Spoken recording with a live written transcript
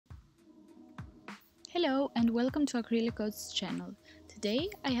Hello and welcome to Acrylicode's channel. Today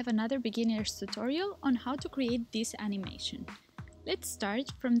I have another beginner's tutorial on how to create this animation. Let's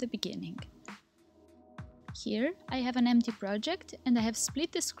start from the beginning. Here I have an empty project and I have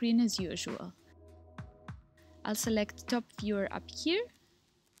split the screen as usual. I'll select Top Viewer up here,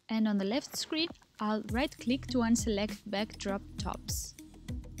 and on the left screen I'll right click to unselect Backdrop Tops.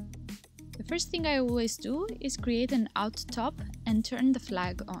 The first thing I always do is create an out top and turn the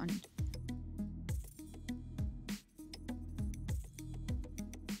flag on.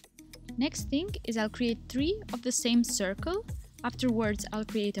 Next thing is I'll create 3 of the same circle. Afterwards I'll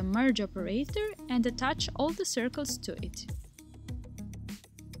create a merge operator and attach all the circles to it.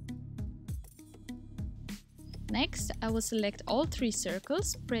 Next I will select all 3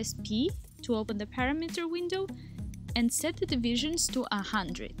 circles, press P to open the parameter window and set the divisions to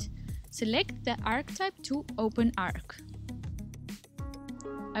 100. Select the arctype to Open Arc.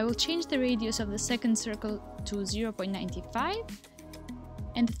 I will change the radius of the second circle to 0.95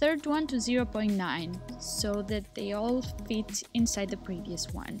 and the third one to 0.9, so that they all fit inside the previous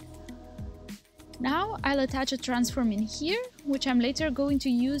one. Now I'll attach a transform in here, which I'm later going to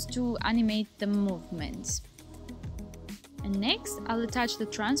use to animate the movements. And next I'll attach the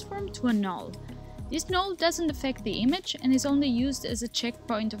transform to a null. This null doesn't affect the image and is only used as a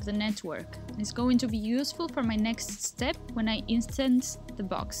checkpoint of the network. It's going to be useful for my next step when I instance the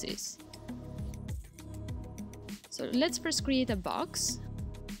boxes. So let's first create a box.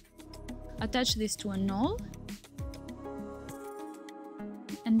 Attach this to a null,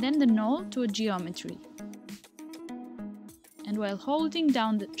 and then the null to a geometry. And while holding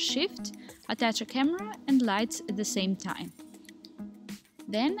down the shift, attach a camera and lights at the same time.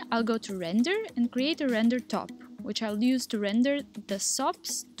 Then I'll go to render and create a render top, which I'll use to render the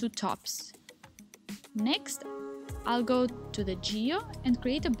SOPs to tops. Next, I'll go to the geo and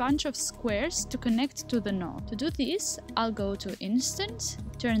create a bunch of squares to connect to the null. To do this, I'll go to Instance,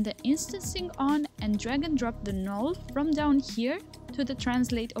 turn the instancing on and drag and drop the null from down here to the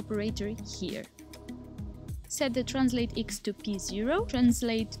translate operator here. Set the translate X to P0,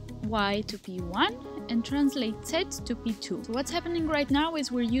 translate Y to P1 and translate Z to P2. So what's happening right now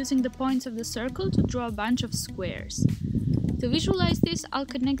is we're using the points of the circle to draw a bunch of squares. To visualize this, I'll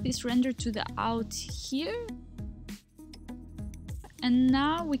connect this render to the out here. And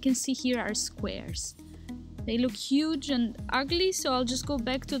now we can see here our squares. They look huge and ugly, so I'll just go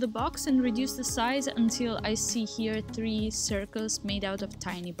back to the box and reduce the size until I see here 3 circles made out of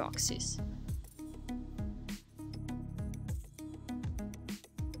tiny boxes.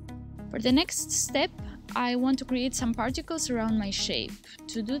 For the next step, I want to create some particles around my shape.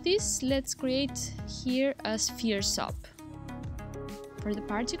 To do this, let's create here a sphere SOP. For the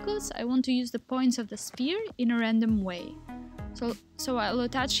particles, I want to use the points of the sphere in a random way. So I'll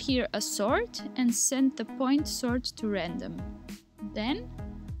attach here a sort and send the point sort to random. Then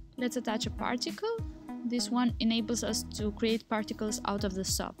let's attach a particle. This one enables us to create particles out of the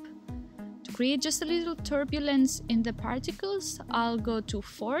SOP. To create just a little turbulence in the particles, I'll go to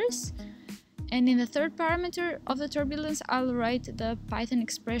force, and in the third parameter of the turbulence I'll write the Python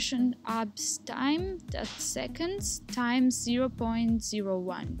expression abs time.seconds times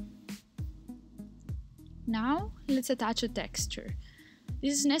 0.01. Now let's attach a texture.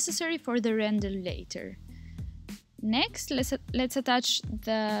 This is necessary for the render later. Next, let's attach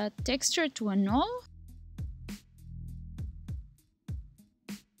the texture to a null.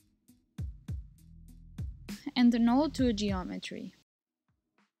 And the null to a geometry.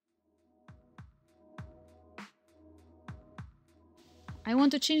 I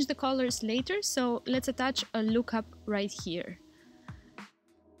want to change the colors later, so let's attach a lookup right here.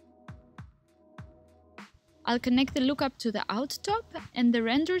 I'll connect the lookup to the out top and the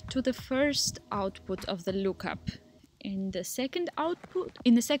render to the first output of the lookup. In the second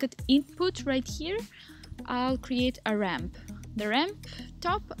input right here, I'll create a ramp. The ramp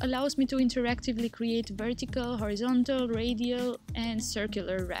top allows me to interactively create vertical, horizontal, radial, and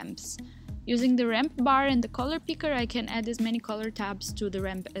circular ramps. Using the ramp bar and the color picker, I can add as many color tabs to the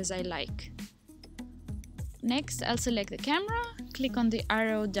ramp as I like. Next, I'll select the camera, click on the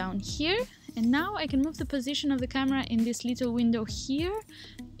arrow down here, and now I can move the position of the camera in this little window here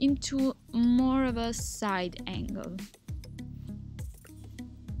into more of a side angle.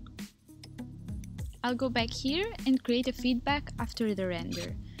 I'll go back here and create a feedback after the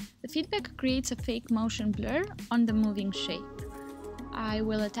render. The feedback creates a fake motion blur on the moving shape. I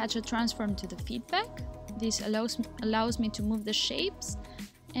will attach a transform to the feedback. This allows me to move the shapes,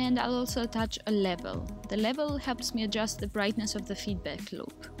 and I'll also attach a level. The level helps me adjust the brightness of the feedback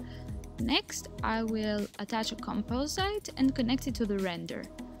loop. Next, I will attach a composite and connect it to the render.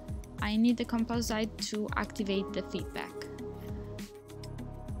 I need the composite to activate the feedback.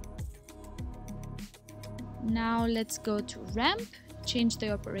 Now let's go to ramp, change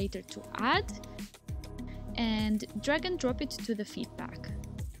the operator to add, and drag and drop it to the feedback.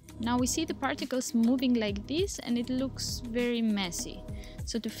 Now we see the particles moving like this and it looks very messy.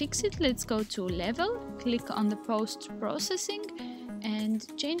 So to fix it, let's go to level, click on the post-processing and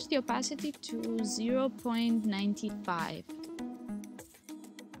change the opacity to 0.95.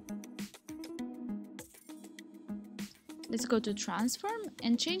 Let's go to transform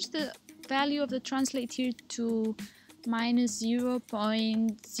and change the value of the translate here to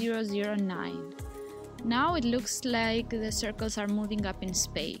 -0.009. Now it looks like the circles are moving up in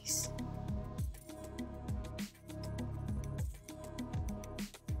space.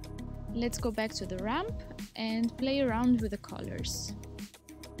 Let's go back to the ramp and play around with the colors.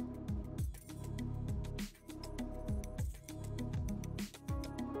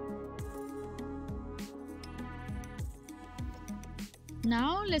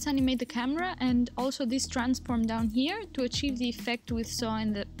 Now let's animate the camera and also this transform down here to achieve the effect we saw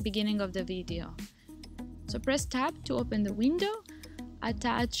in the beginning of the video. So press tab to open the window,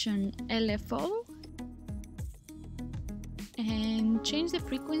 attach an LFO and change the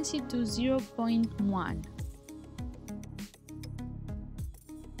frequency to 0.1.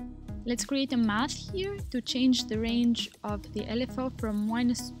 Let's create a math here to change the range of the LFO from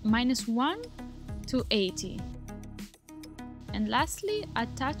 -1 to 80. And lastly,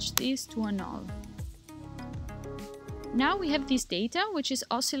 attach this to a null. Now we have this data which is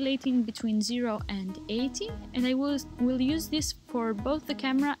oscillating between 0 and 80, and I will use this for both the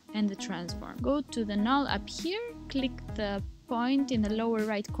camera and the transform. Go to the null up here, click the point in the lower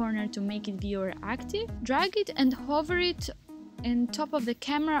right corner to make it viewer active, drag it and hover it on top of the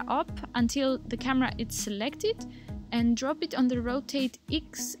camera up until the camera is selected, and drop it on the rotate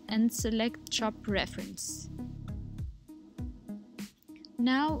X and select chop reference.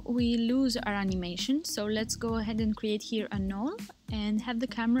 Now we lose our animation, so let's go ahead and create here a null and have the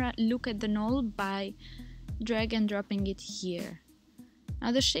camera look at the null by drag and dropping it here.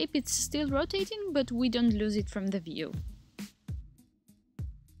 Now the shape is still rotating, but we don't lose it from the view.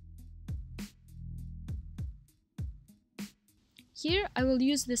 Here I will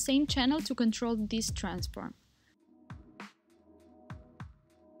use the same channel to control this transform.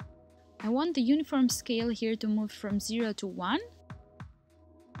 I want the uniform scale here to move from 0 to 1.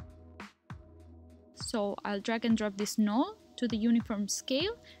 So I'll drag and drop this null to the uniform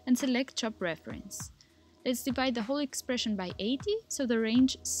scale and select chop reference. Let's divide the whole expression by 80 so the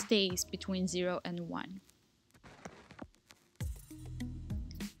range stays between 0 and 1.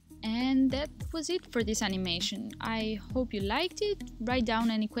 And that was it for this animation. I hope you liked it. Write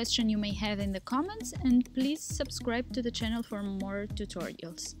down any question you may have in the comments and please subscribe to the channel for more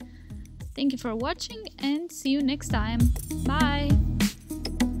tutorials. Thank you for watching and see you next time. Bye!